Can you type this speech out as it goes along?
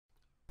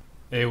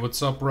Hey,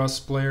 what's up,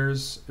 Rust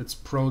players? It's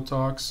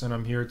Protox, and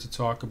I'm here to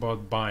talk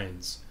about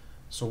binds.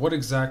 So what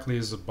exactly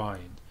is a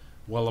bind?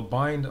 Well, a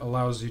bind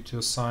allows you to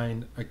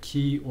assign a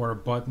key or a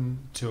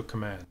button to a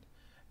command.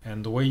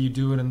 And the way you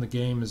do it in the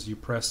game is you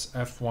press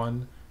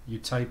F1, you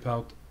type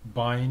out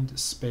bind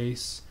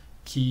space,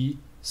 key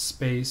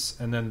space,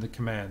 and then the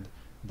command.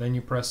 Then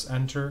you press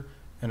enter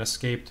and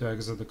escape to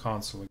exit the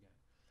console again.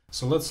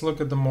 So let's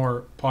look at the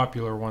more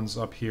popular ones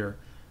up here.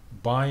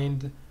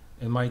 Bind,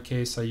 in my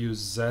case I use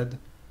Z.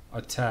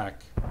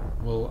 Attack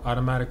will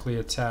automatically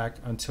attack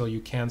until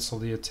you cancel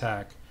the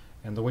attack,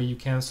 and the way you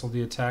cancel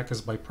the attack is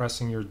by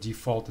pressing your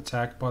default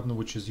attack button,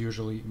 which is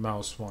usually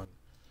mouse 1.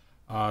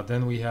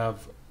 Then we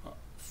have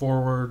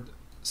forward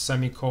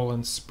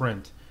semicolon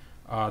sprint.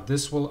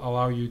 This will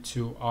allow you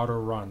to auto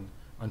run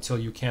until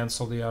you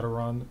cancel the auto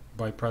run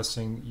by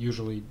pressing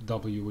usually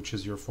W, which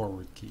is your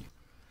forward key.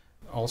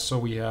 Also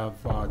we have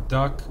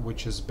duck,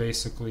 which is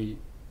basically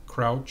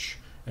crouch,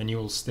 and you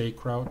will stay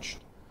crouched.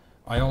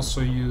 I also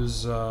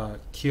use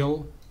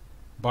kill,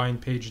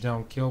 bind page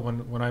down kill.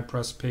 When I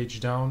press page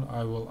down,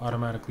 I will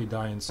automatically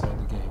die inside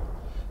the game.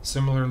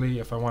 Similarly,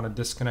 if I want to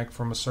disconnect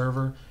from a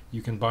server,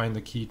 you can bind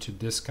the key to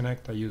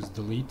disconnect. I use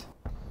delete.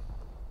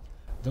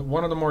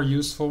 One of the more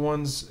useful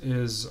ones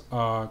is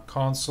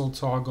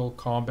consoletoggle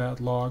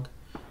combatlog.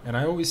 And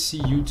I always see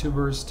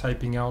YouTubers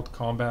typing out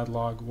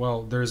combatlog.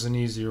 Well, there's an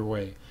easier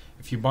way.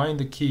 If you bind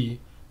the key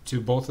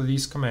to both of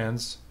these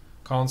commands,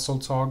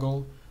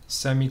 consoletoggle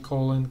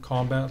semicolon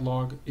combat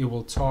log, it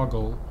will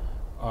toggle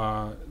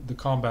the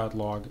combat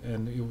log,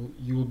 and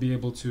you will be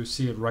able to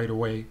see it right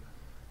away.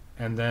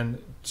 And then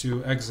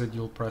to exit,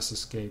 you'll press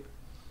escape.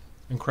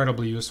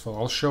 Incredibly useful.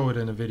 I'll show it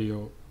in a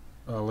video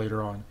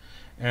later on.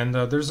 And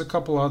there's a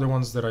couple other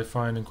ones that I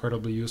find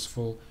incredibly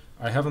useful.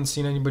 I haven't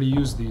seen anybody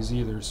use these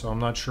either, so I'm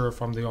not sure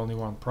if I'm the only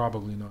one.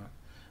 Probably not.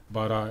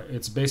 But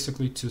it's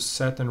basically to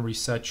set and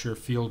reset your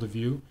field of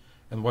view.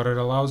 And what it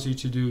allows you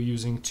to do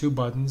using two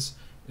buttons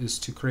is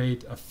to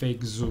create a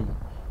fake zoom.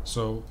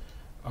 So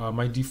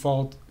my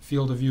default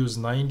field of view is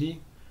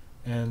 90,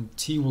 and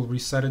T will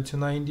reset it to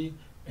 90,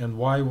 and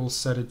Y will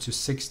set it to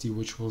 60,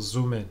 which will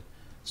zoom in.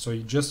 So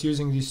just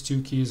using these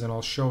two keys, and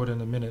I'll show it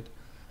in a minute,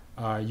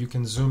 you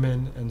can zoom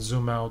in and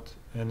zoom out,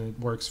 and it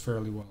works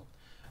fairly well.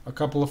 A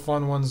couple of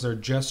fun ones are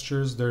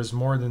gestures. There's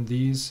more than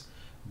these,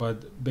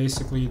 but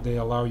basically they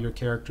allow your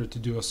character to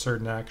do a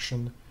certain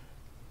action.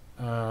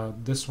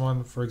 This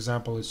one, for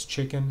example, is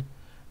chicken.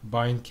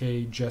 Bind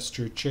K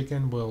gesture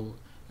chicken will,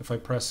 if I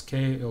press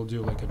K, it'll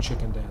do like a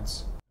chicken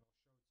dance.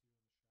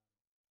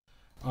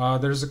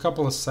 There's a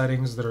couple of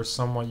settings that are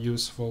somewhat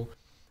useful.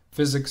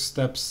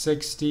 Physics.steps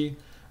 60.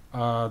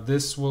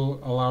 This will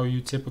allow you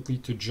typically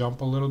to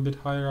jump a little bit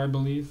higher, I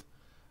believe.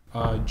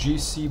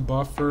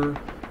 gc.buffer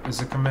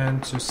is a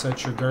command to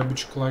set your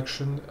garbage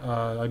collection.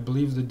 I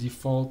believe the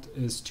default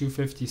is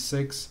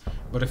 256,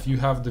 but if you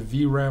have the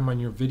VRAM on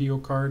your video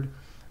card,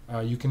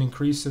 you can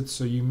increase it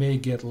so you may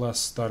get less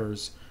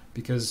stutters,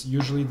 because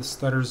usually the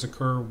stutters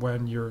occur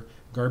when your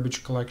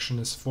garbage collection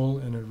is full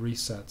and it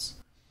resets.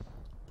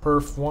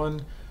 Perf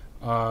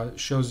 1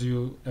 shows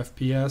you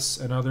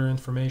FPS and other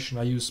information.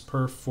 I use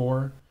perf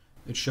 4.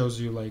 It shows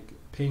you like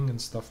ping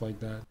and stuff like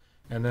that.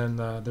 And then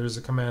there's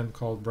a command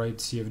called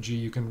writecfg.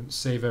 You can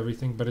save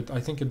everything, but I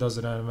think it does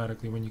it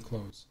automatically when you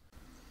close.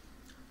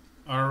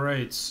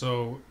 Alright,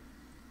 so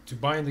to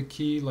bind the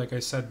key, like I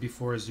said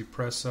before, as you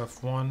press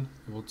F1,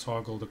 it will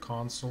toggle the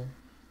console,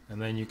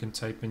 and then you can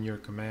type in your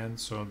command.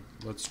 So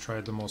let's try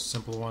the most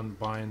simple one,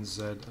 bind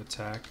Z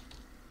attack.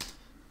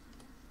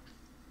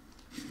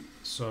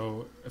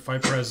 So if I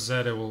press Z,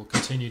 it will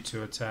continue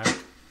to attack.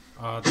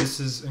 This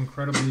is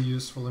incredibly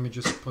useful. Let me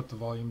just put the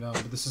volume down.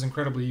 But this is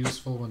incredibly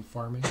useful when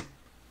farming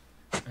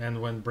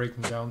and when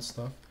breaking down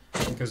stuff,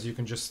 because you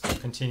can just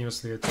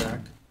continuously attack.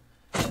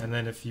 And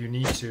then if you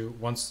need to,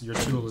 once your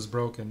tool is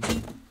broken,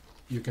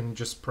 you can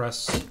just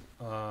press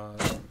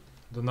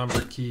the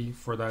number key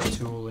for that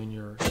tool in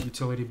your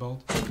utility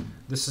belt.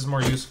 This is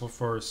more useful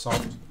for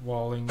soft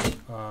walling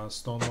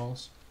stone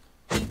walls.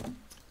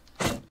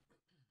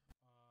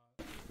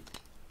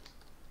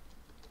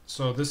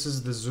 So this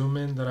is the zoom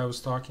in that I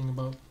was talking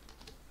about.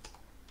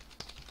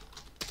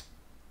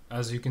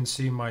 As you can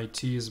see, my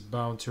T is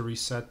bound to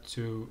reset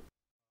to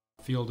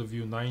field of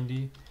view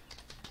 90,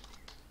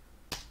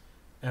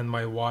 and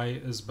my Y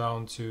is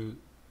bound to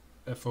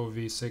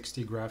FOV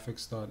 60,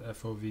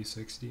 graphics.fov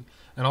 60.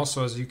 And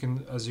also, as you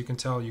can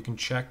tell, you can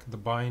check the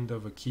bind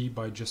of a key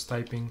by just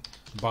typing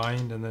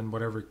bind and then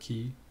whatever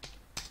key.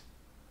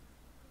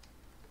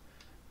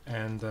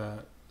 And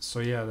so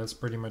yeah, that's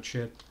pretty much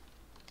it.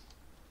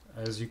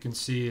 As you can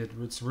see,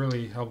 it's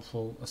really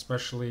helpful,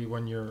 especially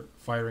when you're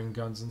firing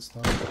guns and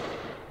stuff.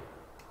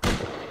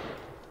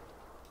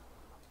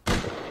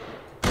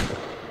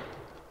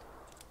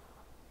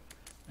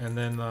 And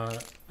then,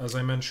 as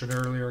I mentioned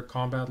earlier,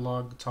 combat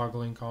log,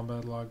 toggling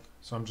combat log.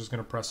 So I'm just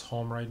going to press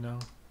home right now,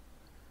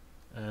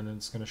 and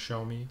it's going to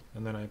show me,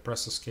 and then I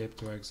press escape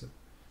to exit.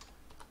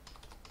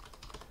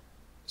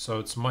 So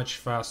it's much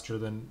faster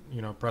than,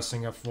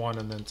 pressing F1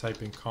 and then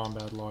typing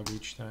combat log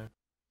each time.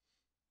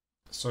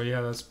 So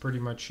yeah, that's pretty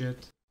much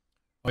it.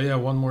 Oh yeah,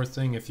 one more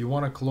thing. If you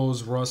want to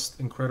close Rust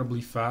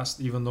incredibly fast,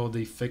 even though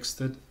they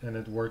fixed it and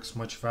it works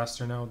much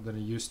faster now than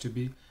it used to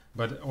be,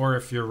 or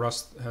if your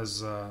Rust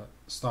has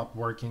stopped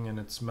working and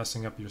it's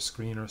messing up your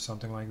screen or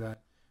something like that,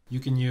 you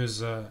can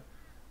use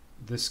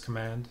this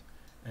command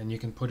and you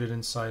can put it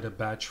inside a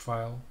batch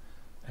file,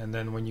 and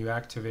then when you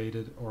activate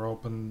it or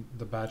open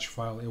the batch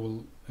file, it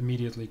will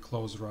immediately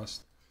close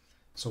Rust.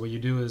 So what you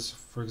do is,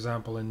 for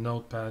example, in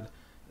Notepad,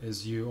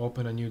 is you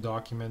open a new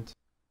document,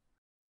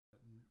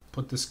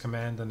 put this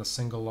command in a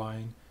single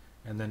line,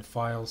 and then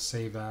File,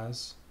 Save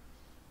As,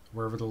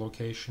 wherever the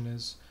location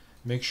is.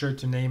 Make sure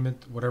to name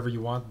it whatever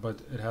you want, but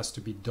it has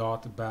to be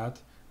 .bat,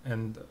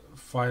 and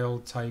file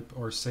type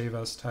or save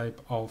as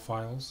type all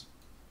files.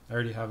 I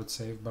already have it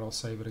saved, but I'll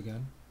save it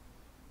again.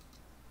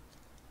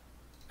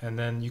 And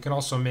then you can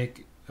also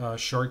make a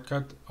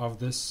shortcut of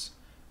this,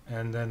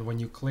 and then when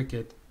you click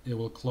it, it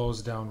will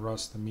close down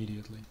Rust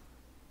immediately.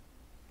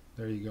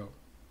 There you go.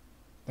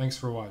 Thanks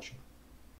for watching.